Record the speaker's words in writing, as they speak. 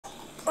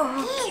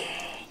Okay.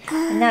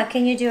 And now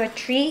can you do a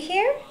tree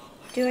here?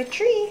 Do a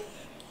tree.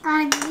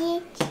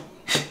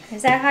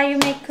 Is that how you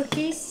make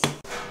cookies?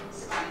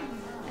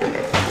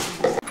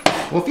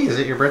 Wolfie, is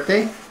it your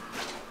birthday?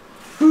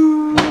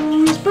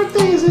 Whose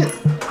birthday is it?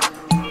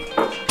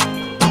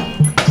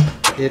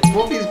 It's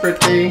Wolfie's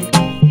birthday.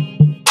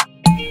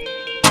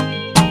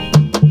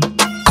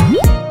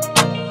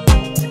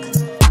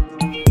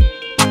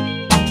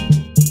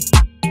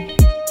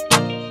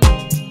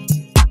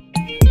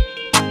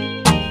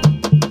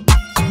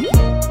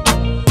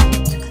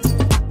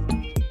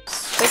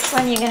 Which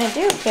one are you gonna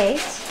do,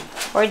 Kate?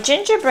 Or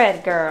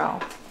gingerbread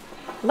girl?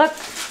 Look.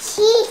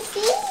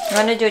 You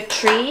wanna do a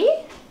tree,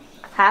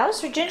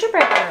 house, or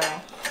gingerbread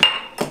girl?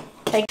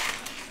 Like,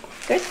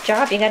 good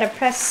job. You gotta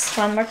press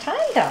one more time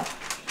though.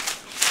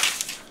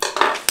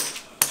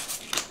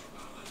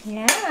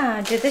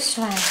 Yeah, do this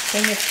one.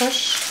 Then you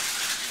push.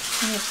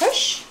 And you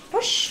push,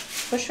 push,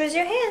 push with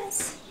your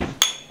hands.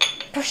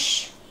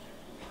 Push.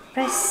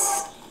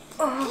 Press.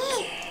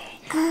 Okay.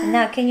 And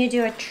now can you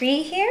do a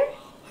tree here?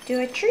 Do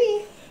a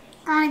tree.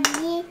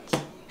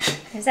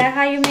 Is that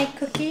how you make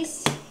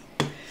cookies?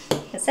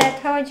 Is that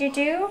how you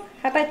do?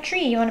 How about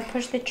tree? You want to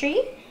push the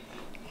tree?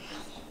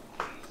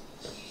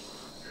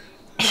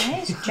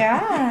 Nice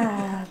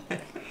job.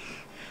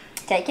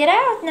 Take it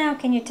out now.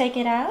 Can you take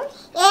it out?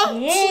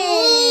 Yay!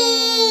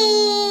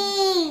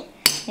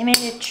 You made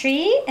a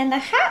tree and a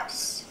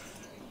house.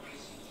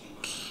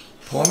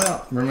 Pull them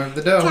out. Remove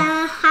the dough.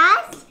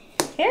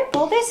 Here,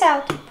 pull this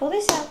out. Pull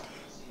this out.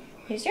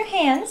 Use your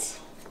hands.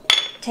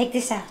 Take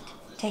this out.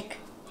 Take.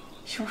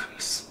 She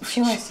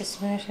wants to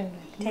smash it.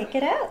 Take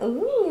it out.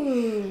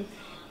 Ooh.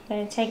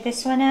 Gonna take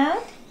this one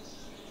out.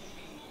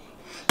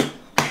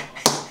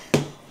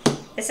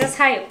 This is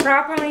how you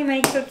properly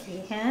make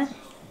cookie, huh?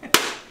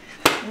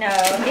 No,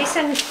 this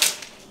one.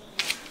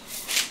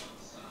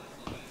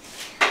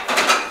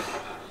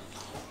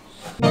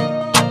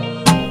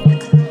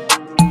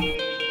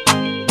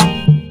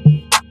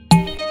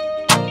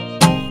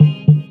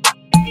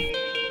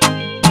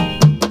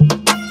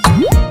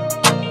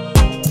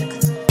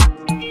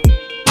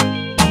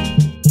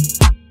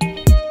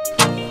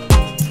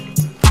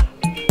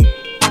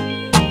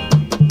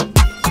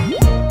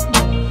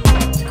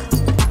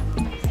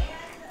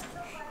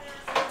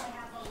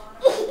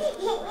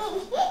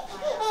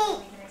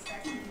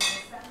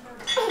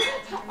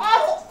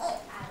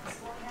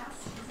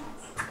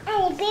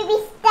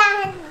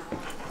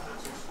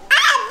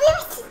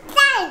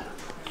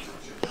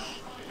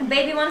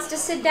 Baby wants to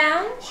sit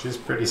down. She's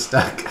pretty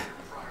stuck.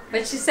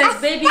 But she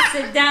says, baby,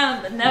 sit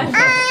down. But now she's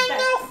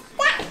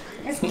stuck.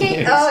 It's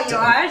Kate. Oh, you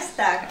are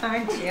stuck,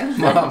 aren't you?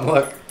 Mom,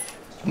 look.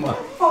 Mom.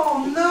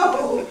 Oh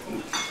no!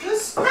 You're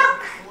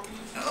stuck!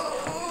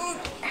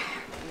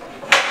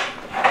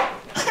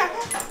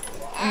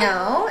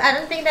 No, I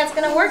don't think that's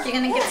going to work. You're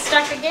going to get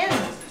stuck again.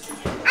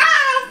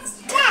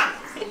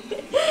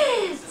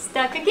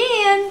 Stuck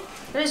again.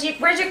 Where's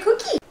your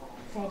cookie?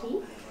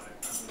 Ready?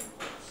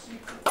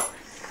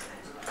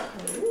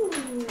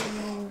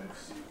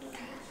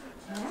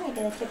 You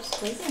gotta keep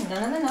squeezing. No.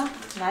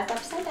 Not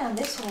upside down.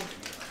 This way.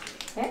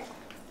 There.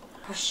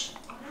 Push.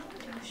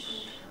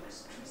 Push.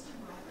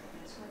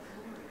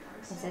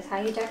 Is this how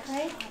you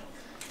decorate?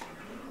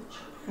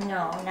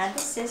 No, not the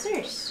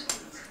scissors.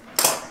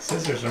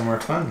 Scissors are more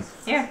fun.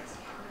 Here.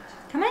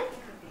 Come on.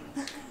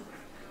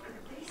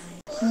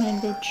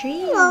 Make the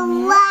tree.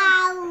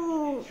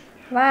 Wow!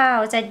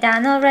 Wow, is that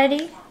done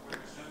already?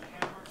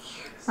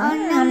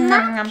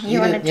 You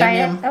want to it, try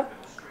yum, it? Oh.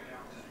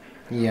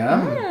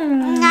 Yum.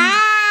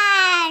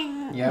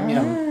 Yum,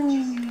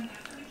 yum.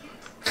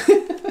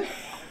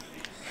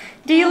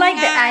 Do you like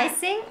the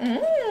icing?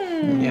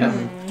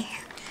 Yum.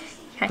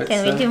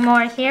 Can we do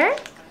more here?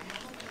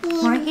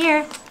 More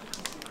here.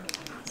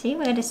 See,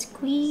 we're going to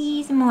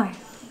squeeze more.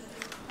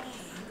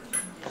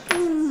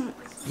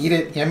 Eat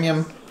it. Yum,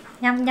 yum.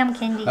 Yum, yum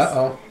candies.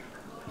 Uh-oh.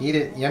 Eat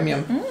it. Yum,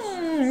 yum.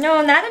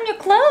 No, not on your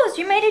clothes.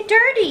 You made it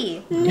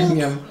dirty. Yum,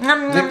 yum.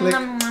 Lick, lick.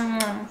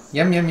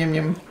 Yum, yum, yum,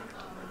 yum.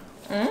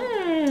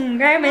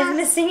 Grandma's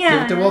missing Give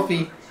out. it to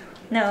Wolfie.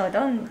 No,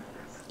 don't.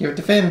 Give it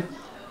to Finn.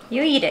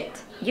 You eat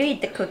it. You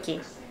eat the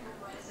cookie.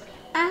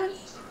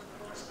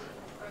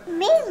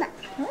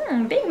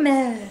 Big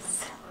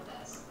mess.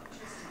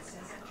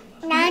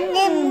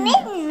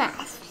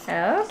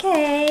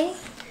 Okay.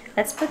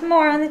 Let's put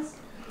more on it.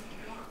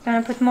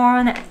 Gonna put more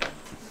on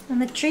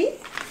the tree.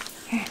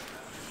 Here.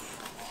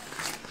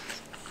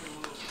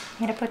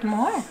 You gotta put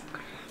more.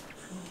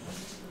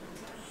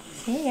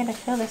 See, you gotta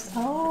fill this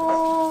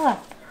all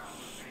up.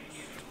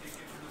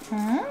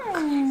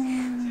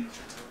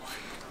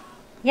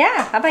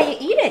 Yeah, how about you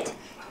eat it?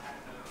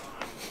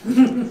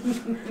 Yum!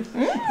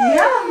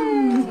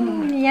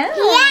 Yum!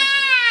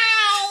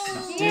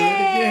 Do it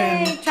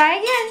again. Try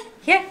again.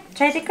 Here,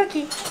 try the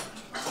cookie.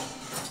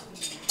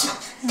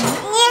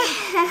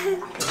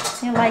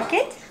 You like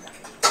it?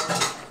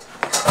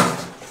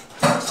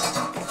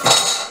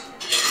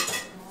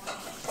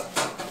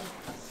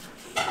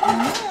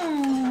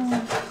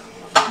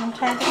 And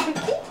try the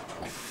cookie.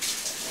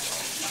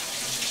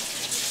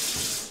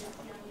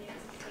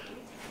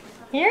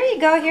 Here you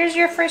go. Here's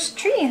your first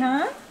tree,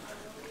 huh?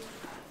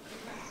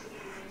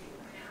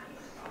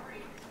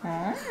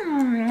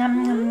 Nom,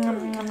 nom,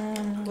 nom,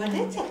 nom. What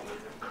is it?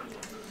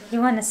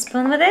 You want a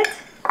spoon with it?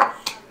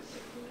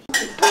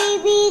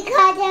 Baby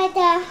cut out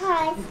the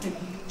heart.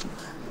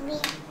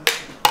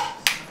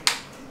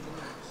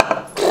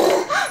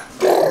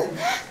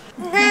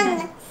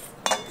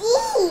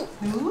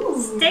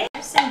 Ooh. Stay.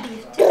 There's some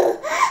beef too.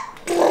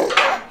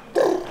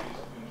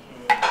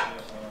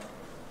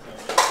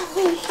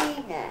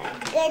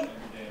 Good.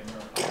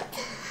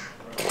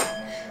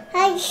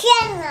 Hey,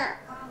 Shanna.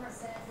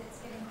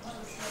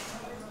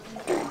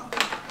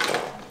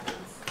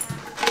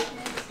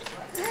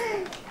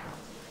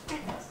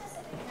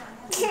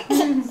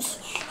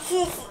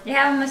 You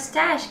have a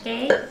mustache,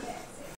 Kate.